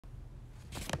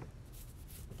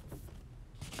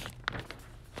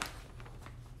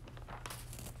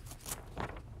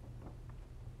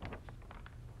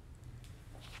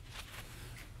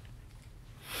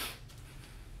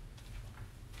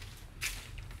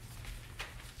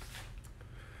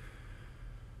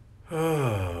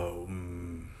Oh,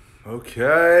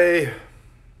 okay.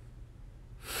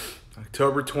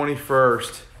 October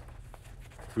 21st.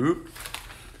 Oop.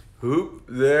 Oop.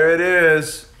 There it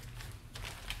is.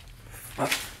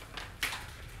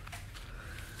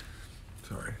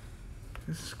 Sorry.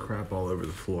 This is crap all over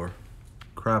the floor.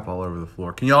 Crap all over the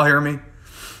floor. Can y'all hear me?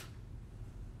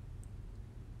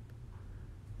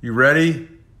 You ready?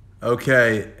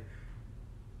 Okay.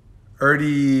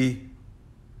 Erdy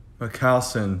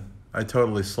McCallson. I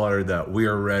totally slaughtered that. We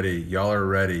are ready. Y'all are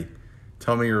ready.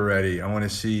 Tell me you're ready. I want to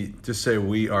see. Just say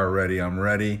we are ready. I'm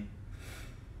ready.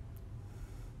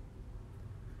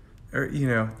 You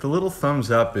know, the little thumbs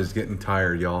up is getting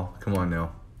tired, y'all. Come on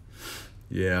now.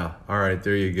 Yeah. All right.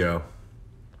 There you go.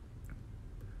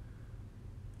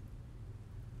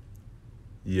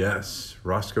 Yes.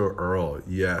 Roscoe Earl.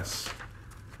 Yes.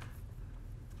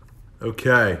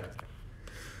 Okay.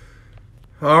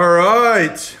 All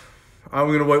right. I'm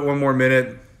going to wait one more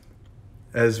minute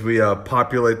as we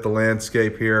populate the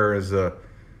landscape here as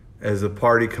the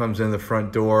party comes in the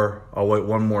front door. I'll wait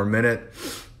one more minute.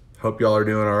 Hope y'all are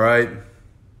doing all right.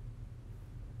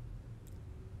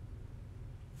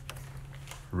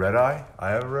 Red eye?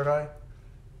 I have a red eye?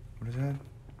 What is that?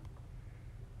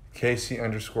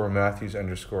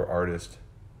 Casey_Matthews_artist.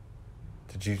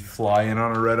 Did you fly in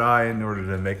on a red eye in order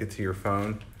to make it to your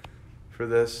phone for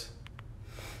this?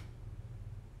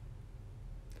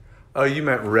 Oh, you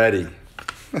meant ready.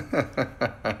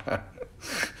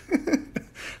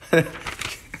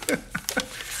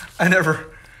 I never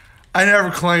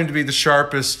claimed to be the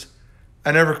sharpest.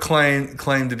 I never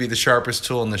claimed to be the sharpest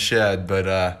tool in the shed, but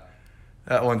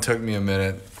that one took me a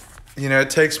minute. You know, it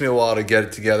takes me a while to get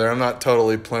it together. I'm not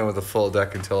totally playing with a full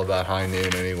deck until about high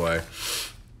noon anyway.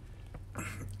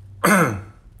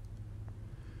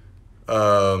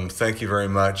 Thank you very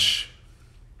much.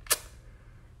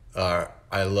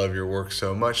 I love your work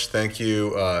so much. Thank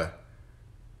you,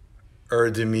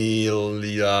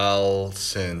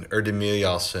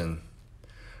 Erdemilialson.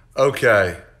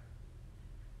 Okay.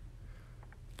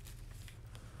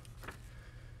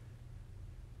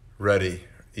 Ready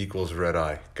equals red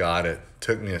eye. Got it.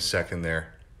 Took me a second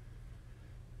there.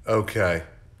 Okay.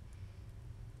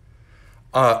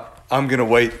 I'm going to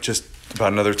wait just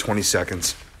about another 20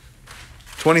 seconds.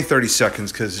 20, 30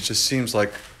 seconds, because it just seems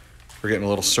like we're getting a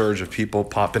little surge of people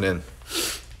popping in.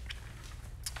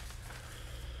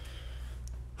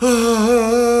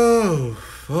 Oh,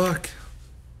 fuck.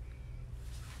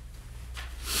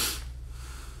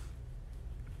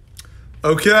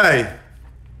 Okay.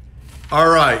 All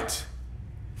right.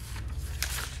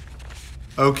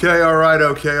 Okay, all right,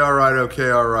 okay, all right,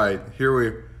 okay, all right. Here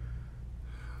we...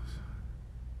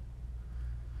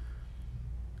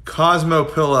 Cosmo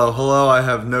Pillow. Hello, I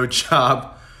have no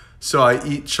job, so I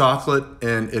eat chocolate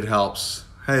and it helps.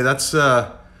 Hey, that's...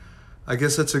 I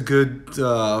guess that's a good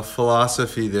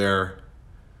philosophy there.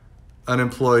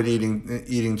 Unemployed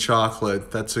eating chocolate.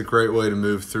 That's a great way to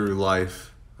move through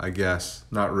life, I guess.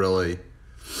 Not really.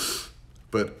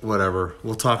 But whatever.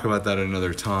 We'll talk about that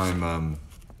another time.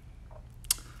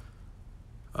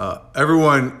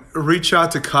 Everyone, reach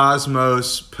out to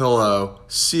Cosmos Pillow.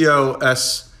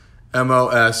 COSMOS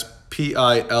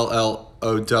PILLOW.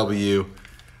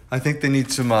 I think they need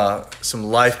some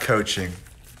life coaching.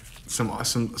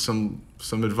 Some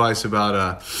advice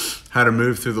about how to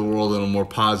move through the world in a more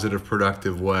positive,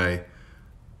 productive way.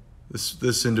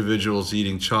 This individual's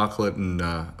eating chocolate and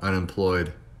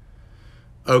unemployed.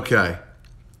 Okay.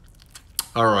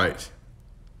 All right.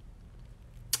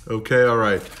 Okay, all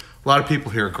right. A lot of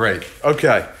people here. Great.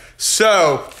 Okay.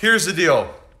 So here's the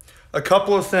deal. A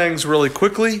couple of things really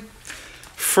quickly.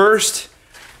 First,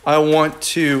 I want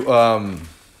to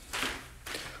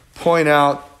point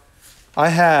out I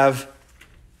have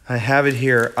it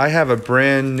here. I have a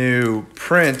brand new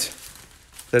print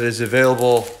that is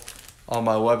available on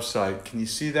my website. Can you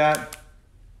see that?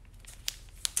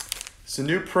 It's a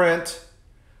new print,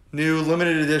 new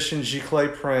limited edition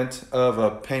giclée print of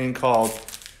a painting called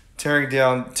Tearing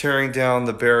Down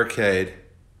the Barricade.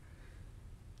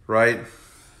 Right?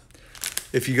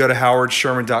 If you go to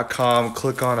howardsherman.com,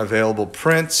 click on available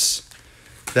prints.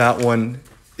 That one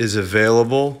is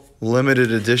available,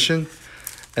 limited edition.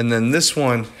 And then this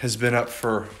one has been up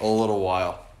for a little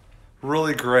while.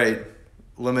 Really great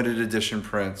limited edition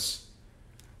prints.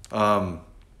 I'm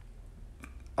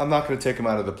not going to take them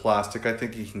out of the plastic. I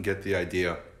think you can get the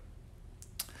idea.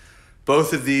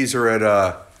 Both of these are at,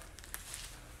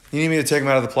 you need me to take them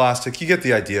out of the plastic? You get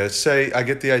the idea. Say, I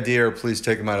get the idea, or please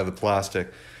take them out of the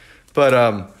plastic.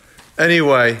 But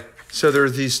anyway, so there are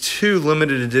these two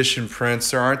limited edition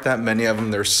prints. There aren't that many of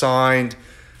them. They're signed.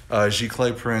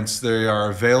 giclée prints. They are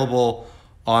available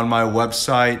on my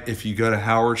website. If you go to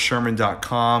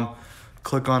howardsherman.com,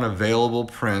 click on available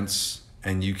prints,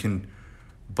 and you can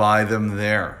buy them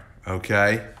there,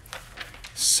 okay?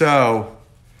 So,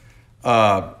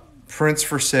 prints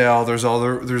for sale. There's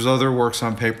other works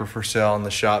on paper for sale on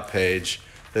the shop page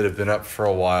that have been up for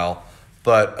a while,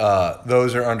 but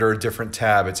those are under a different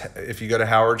tab. If you go to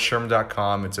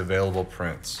howardsherman.com, it's available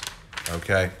prints,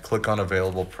 okay? Click on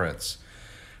available prints.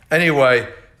 Anyway,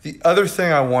 the other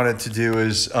thing I wanted to do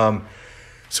is,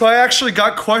 so I actually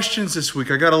got questions this week.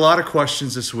 I got a lot of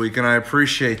questions this week, and I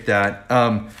appreciate that.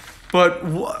 But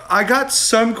I got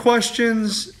some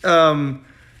questions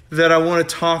that I want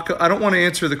to talk. I don't want to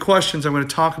answer the questions. I'm going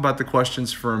to talk about the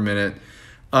questions for a minute.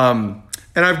 And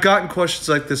I've gotten questions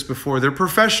like this before. They're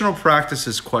professional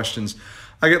practices questions.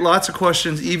 I get lots of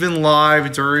questions, even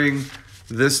live during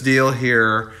this deal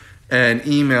here, and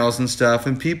emails and stuff.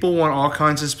 And people want all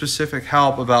kinds of specific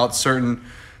help about certain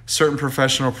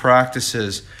professional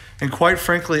practices. And quite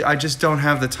frankly, I just don't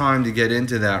have the time to get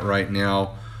into that right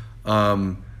now.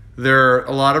 A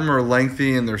lot of them are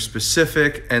lengthy and they're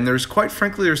specific. And quite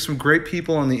frankly, there's some great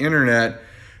people on the internet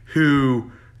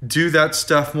who do that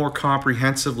stuff more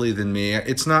comprehensively than me.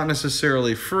 It's not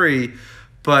necessarily free,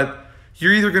 but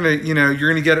you're either gonna, you're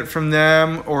gonna get it from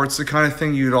them, or it's the kind of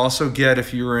thing you'd also get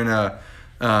if you were in an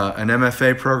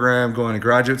MFA program going to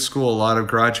graduate school. A lot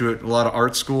of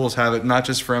art schools have it, not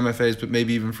just for MFAs, but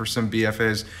maybe even for some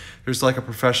BFAs. There's like a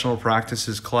professional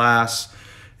practices class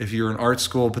if you're in art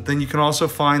school, but then you can also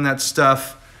find that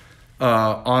stuff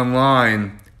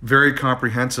online very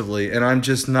comprehensively, and I'm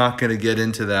just not going to get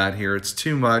into that here. It's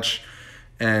too much,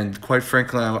 and quite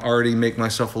frankly, I already make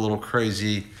myself a little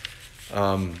crazy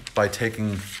by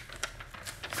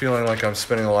feeling like I'm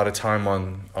spending a lot of time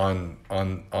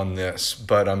on this,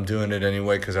 but I'm doing it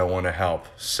anyway because I want to help.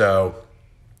 So,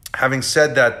 having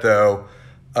said that, though,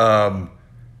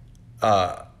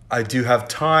 I do have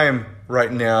time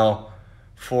right now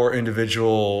for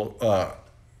individual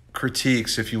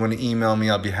critiques. If you want to email me,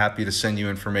 I'll be happy to send you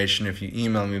information if you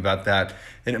email me about that.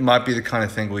 And it might be the kind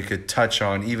of thing we could touch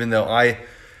on, even though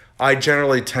I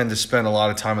generally tend to spend a lot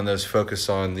of time on those, focus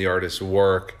on the artist's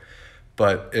work.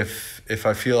 But if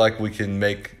I feel like we can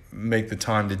make the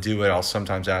time to do it, I'll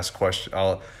sometimes ask questions.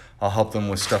 I'll help them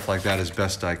with stuff like that as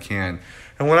best I can.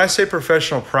 And when I say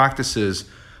professional practices,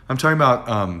 I'm talking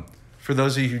about, for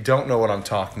those of you who don't know what I'm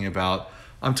talking about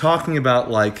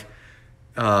like,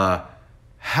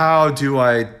 how do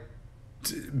I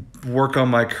work on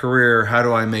my career? How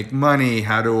do I make money?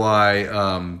 How do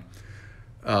I,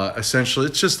 essentially,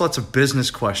 it's just lots of business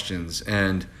questions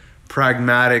and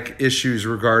pragmatic issues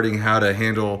regarding how to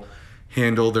handle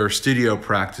their studio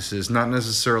practices, not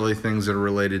necessarily things that are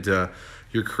related to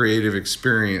your creative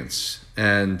experience.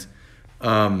 And,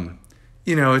 I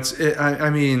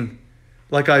mean,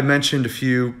 like I mentioned a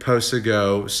few posts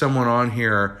ago, someone on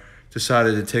here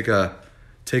decided to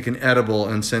take an edible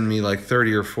and send me like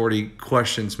 30 or 40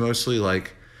 questions, mostly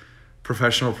like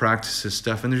professional practices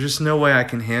stuff. And there's just no way I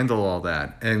can handle all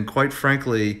that. And quite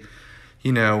frankly,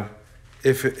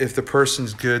 if the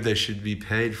person's good, they should be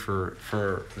paid for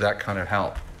that kind of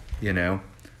help,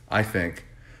 I think.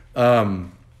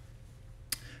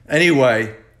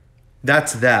 Anyway,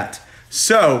 that's that.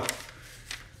 So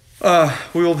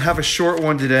we will have a short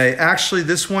one today. Actually,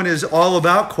 this one is all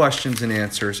about questions and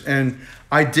answers. And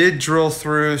I did drill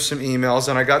through some emails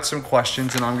and I got some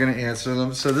questions and I'm going to answer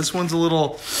them. So this one's a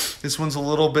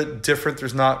little bit different.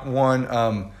 There's not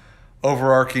one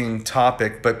overarching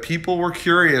topic, but people were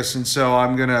curious, and so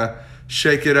I'm going to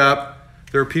shake it up.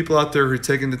 There are people out there who are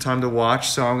taking the time to watch,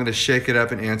 so I'm going to shake it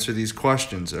up and answer these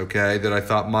questions, okay, that I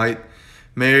thought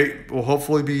will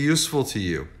hopefully be useful to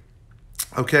you.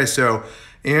 Okay, so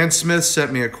Ann Smith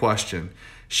sent me a question.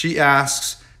 She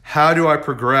asks, how do I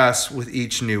progress with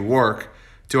each new work?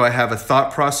 Do I have a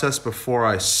thought process before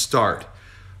I start?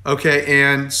 Okay,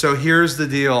 Ann, so here's the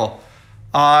deal.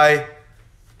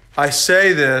 I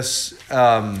say this,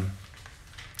 and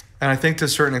I think to a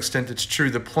certain extent it's true.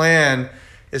 The plan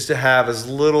is to have as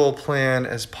little plan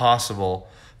as possible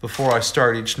before I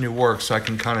start each new work so I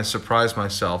can kind of surprise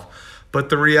myself. But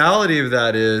the reality of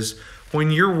that is when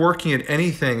you're working at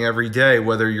anything every day,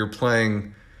 whether you're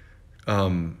playing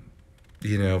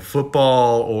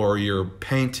football, or you're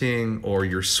painting, or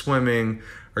you're swimming,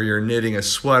 or you're knitting a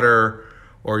sweater,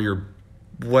 or you're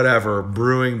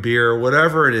brewing beer,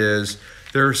 whatever it is,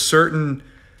 there are certain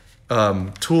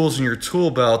tools in your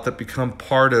tool belt that become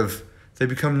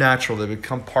natural. They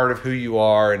become part of who you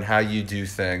are and how you do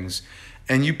things.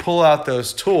 And you pull out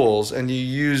those tools and you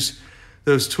use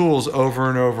those tools over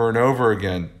and over and over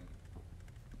again.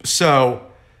 So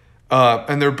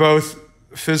And they're both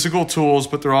physical tools,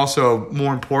 but they're also,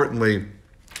 more importantly,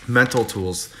 mental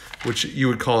tools, which you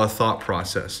would call a thought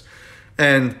process.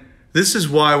 And this is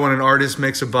why when an artist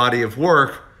makes a body of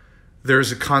work,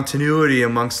 there's a continuity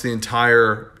amongst the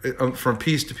entire, from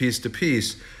piece to piece to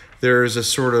piece. There's a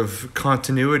sort of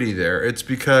continuity there. It's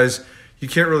because you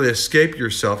can't really escape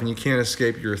yourself and you can't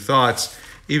escape your thoughts,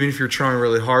 even if you're trying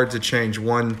really hard to change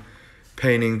one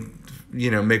painting,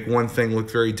 make one thing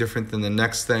look very different than the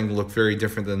next thing, look very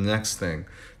different than the next thing.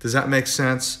 Does that make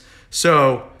sense?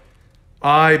 So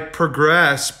I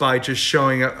progress by just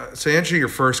showing up. So answer your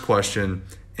first question,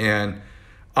 and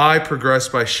I progress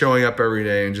by showing up every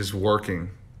day and just working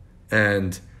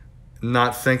and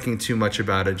not thinking too much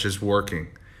about it, just working.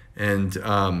 And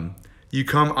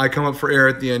I come up for air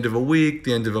at the end of a week,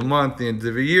 the end of a month, the end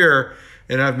of a year,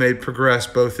 and I've made progress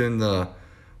both in the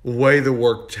way the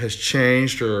work has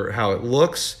changed or how it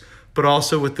looks, but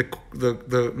also with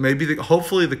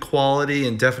hopefully the quality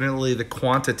and definitely the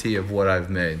quantity of what I've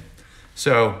made.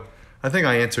 So I think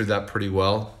I answered that pretty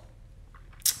well.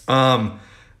 Yes,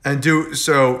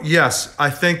 I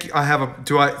think I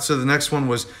have so the next one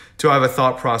was, do I have a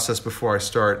thought process before I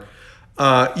start?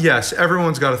 Yes,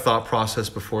 everyone's got a thought process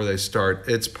before they start.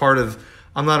 It's part of,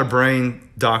 I'm not a brain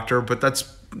doctor, but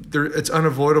it's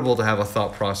unavoidable to have a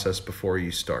thought process before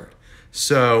you start.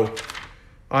 So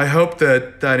I hope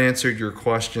that answered your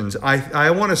questions.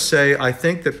 I want to say, I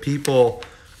think that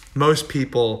most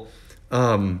people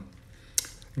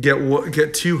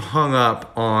get too hung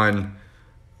up on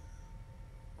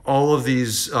all of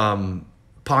these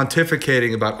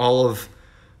pontificating about all of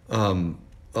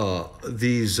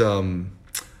these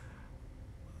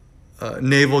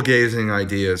navel-gazing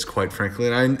ideas, quite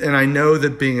frankly. And I know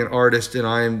that being an artist, and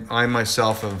I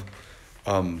myself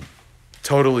am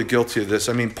totally guilty of this.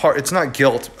 I mean, it's not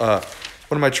guilt. What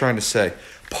am I trying to say?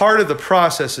 Part of the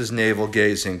process is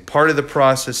navel-gazing. Part of the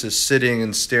process is sitting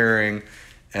and staring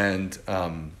and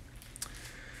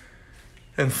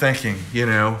thinking.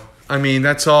 I mean,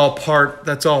 that's all part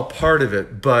of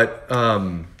it. But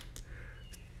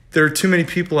there are too many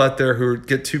people out there who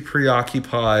get too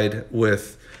preoccupied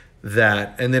with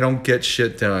that, and they don't get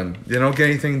shit done. They don't get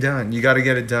anything done. You got to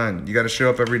get it done. You got to show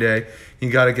up every day.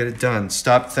 You got to get it done.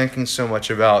 Stop thinking so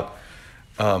much about,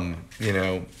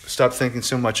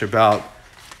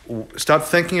 stop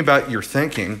thinking about your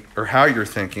thinking or how you're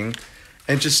thinking,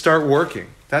 and just start working.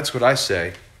 That's what I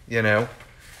say, And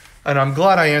I'm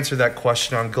glad I answered that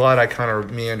question. I'm glad I kind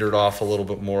of meandered off a little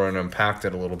bit more and unpacked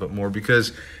it a little bit more,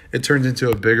 because it turns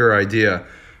into a bigger idea.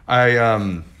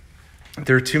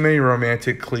 There are too many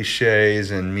romantic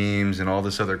cliches and memes and all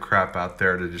this other crap out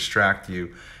there to distract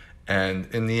you. And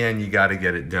in the end, you got to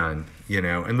get it done,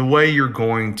 And the way you're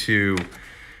going to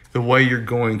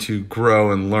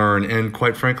grow and learn and,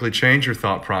 quite frankly, change your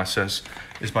thought process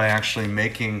is by actually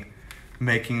making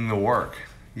the work,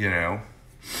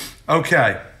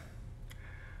 Okay.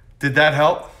 Did that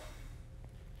help?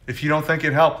 If you don't think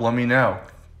it helped, let me know.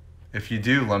 If you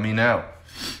do, let me know.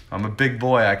 I'm a big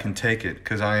boy. I can take it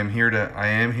because I am here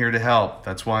to help.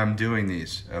 That's why I'm doing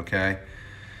these. Okay.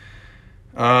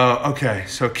 Okay.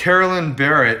 So Carolyn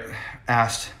Barrett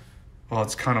asked. Well,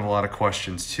 it's kind of a lot of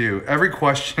questions too. Every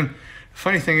question.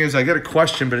 Funny thing is, I get a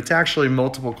question, but it's actually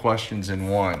multiple questions in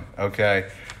one. Okay.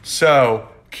 So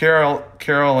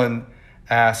Carolyn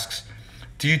asks,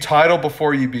 do you title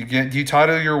before you begin? Do you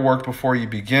title your work before you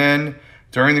begin,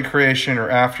 during the creation, or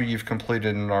after you've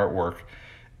completed an artwork?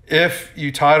 If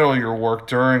you title your work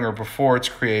during or before its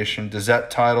creation, does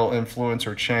that title influence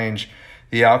or change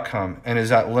the outcome? And is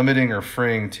that limiting or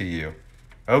freeing to you?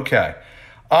 Okay.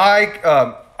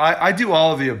 I do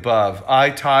all of the above.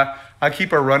 I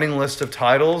keep a running list of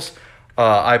titles.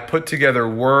 I put together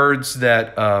words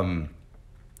that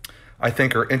I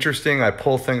think are interesting. I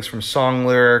pull things from song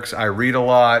lyrics. I read a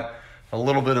lot. A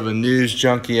little bit of a news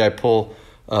junkie. I pull.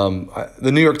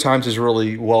 The New York Times is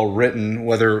really well written,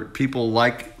 whether people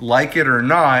like it or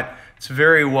not. It's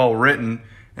very well written,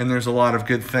 and there's a lot of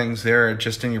good things there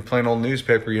just in your plain old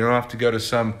newspaper. You don't have to go to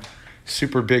some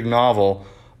super big novel.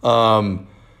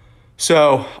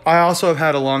 So I also have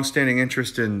had a long-standing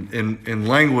interest in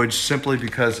language, simply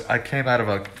because I came out of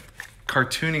a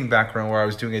cartooning background where I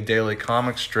was doing a daily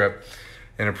comic strip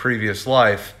in a previous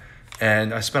life.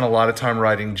 And I spent a lot of time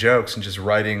writing jokes and just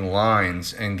writing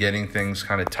lines and getting things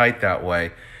kind of tight that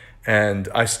way. And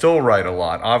I still write a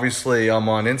lot. Obviously, I'm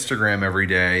on Instagram every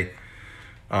day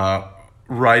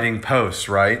writing posts,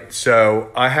 right?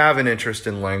 So I have an interest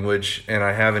in language, and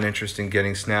I have an interest in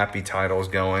getting snappy titles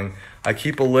going. I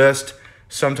keep a list.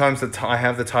 Sometimes I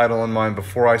have the title in mind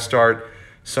before I start.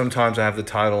 Sometimes I have the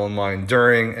title in mind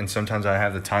during, and sometimes I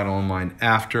have the title in mind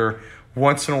after.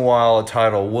 Once in a while, a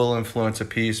title will influence a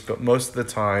piece, but most of the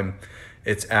time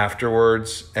it's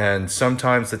afterwards. And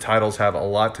sometimes the titles have a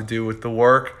lot to do with the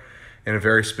work in a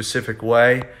very specific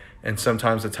way, and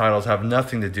sometimes the titles have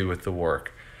nothing to do with the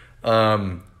work.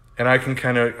 And I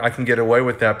can get away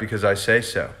with that because I say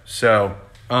so. So,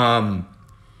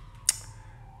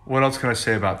 what else can I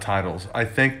say about titles? I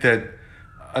think that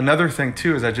another thing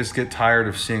too is I just get tired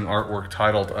of seeing artwork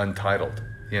titled untitled,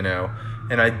 you know?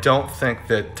 And I don't think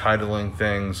that titling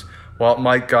things, while it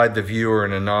might guide the viewer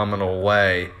in a nominal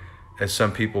way, as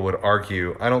some people would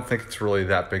argue, I don't think it's really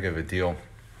that big of a deal.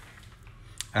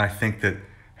 And I think that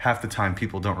half the time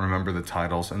people don't remember the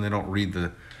titles and they don't read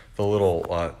the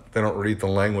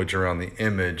language around the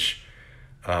image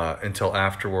until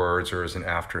afterwards or as an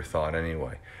afterthought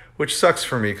anyway. Which sucks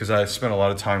for me because I spent a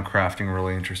lot of time crafting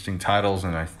really interesting titles,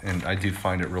 and I do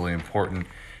find it really important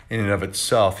in and of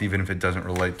itself, even if it doesn't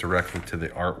relate directly to the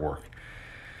artwork.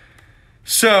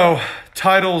 So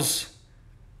titles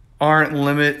aren't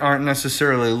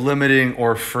necessarily limiting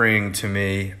or freeing to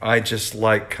me. I just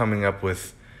like coming up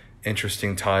with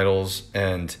interesting titles,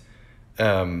 and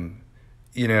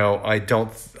you know,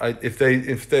 if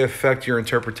they affect your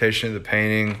interpretation of the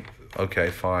painting,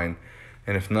 okay, fine.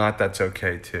 And if not, that's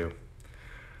okay too.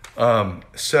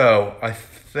 So I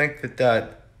think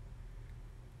that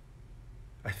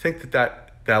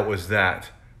was that.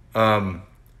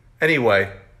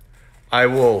 Anyway, I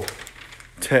will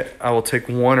take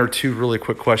one or two really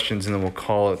quick questions, and then we'll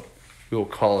call it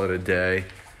a day.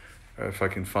 If I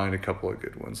can find a couple of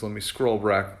good ones. Let me scroll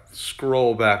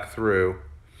back through.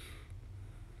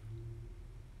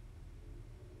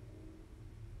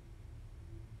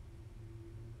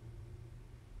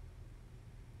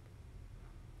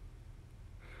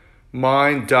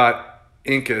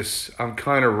 Mine.incus. I'm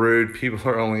kind of rude. People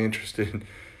are only interested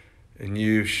in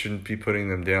you. Shouldn't be putting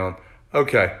them down.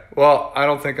 Okay. Well, I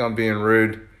don't think I'm being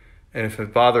rude. And if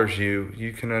it bothers you,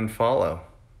 you can unfollow.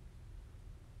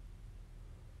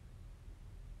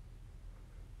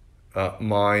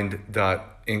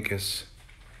 Mind.incus.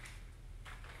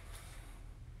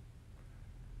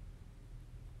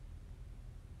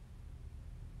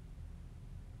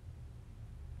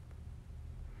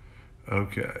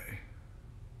 Okay.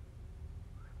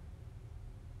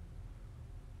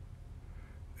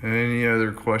 Any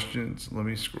other questions? Let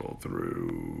me scroll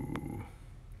through.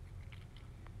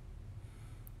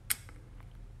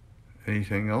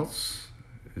 Anything else?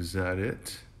 Is that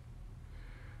it?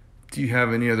 Do you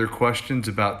have any other questions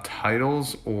about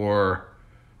titles or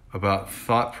about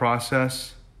thought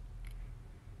process?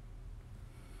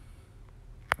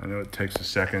 I know it takes a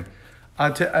second.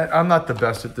 I'm not the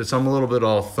best at this. I'm a little bit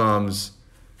all thumbs.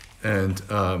 And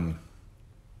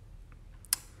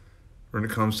when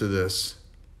it comes to this,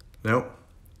 nope.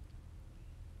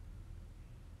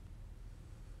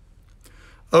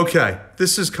 Okay,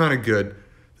 this is kind of good.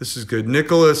 This is good.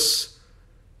 Nicholas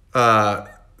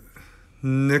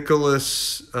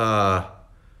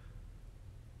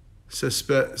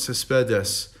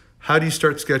Cespedes. How do you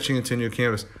start sketching into a new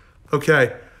canvas?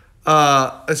 Okay.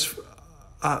 How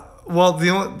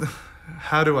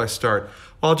do I start?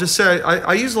 Well, I'll just say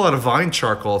I use a lot of vine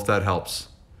charcoal, if that helps.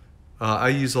 I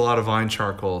use a lot of vine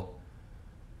charcoal.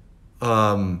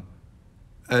 And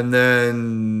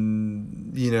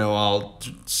then, you know, I'll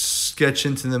sketch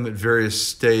into them at various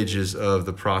stages of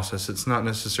the process. It's not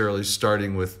necessarily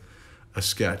starting with a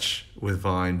sketch with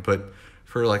vine, but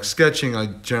for like sketching, I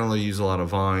generally use a lot of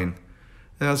vine.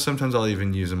 And sometimes I'll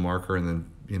even use a marker, and then,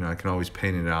 you know, I can always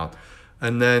paint it out.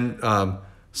 And then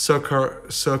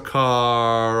Sokaras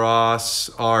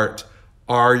art.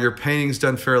 Are your paintings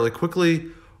done fairly quickly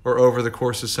or over the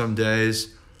course of some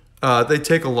days? They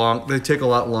take a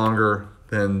lot longer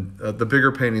than the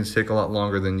bigger paintings take a lot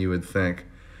longer than you would think.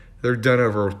 They're done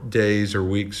over days or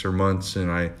weeks or months,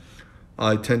 and I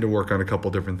tend to work on a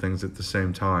couple different things at the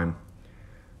same time.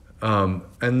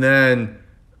 And then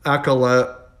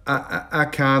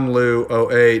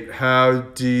Akanlu08, how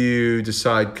do you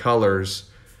decide colors?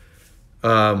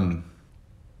 Very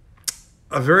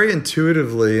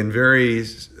intuitively and very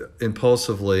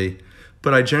impulsively,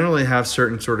 but I generally have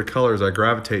certain sort of colors I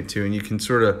gravitate to, and you can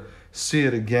sort of see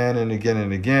it again and again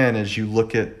and again as you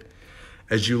look at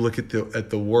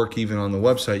the work. Even on the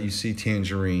website, you see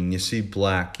tangerine, you see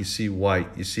black, you see white,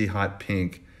 you see hot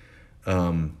pink,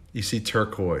 you see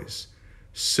turquoise.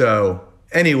 So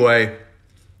anyway,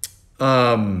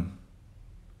 I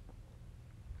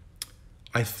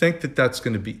think that's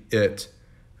going to be it.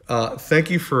 Thank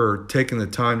you for taking the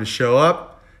time to show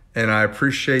up, and I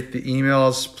appreciate the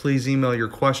emails. Please email your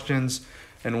questions,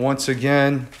 And once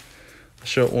again, I'll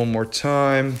show it one more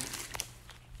time.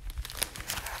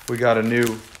 We got a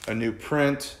new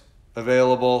print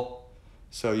available,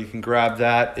 so you can grab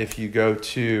that if you go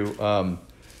to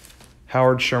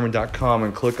howardsherman.com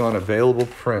and click on available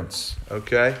prints.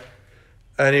 Okay.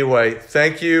 Anyway,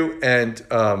 thank you, and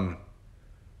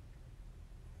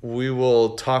we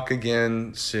will talk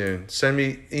again soon.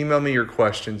 Email me your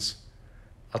questions.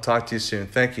 I'll talk to you soon.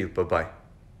 Thank you. Bye-bye.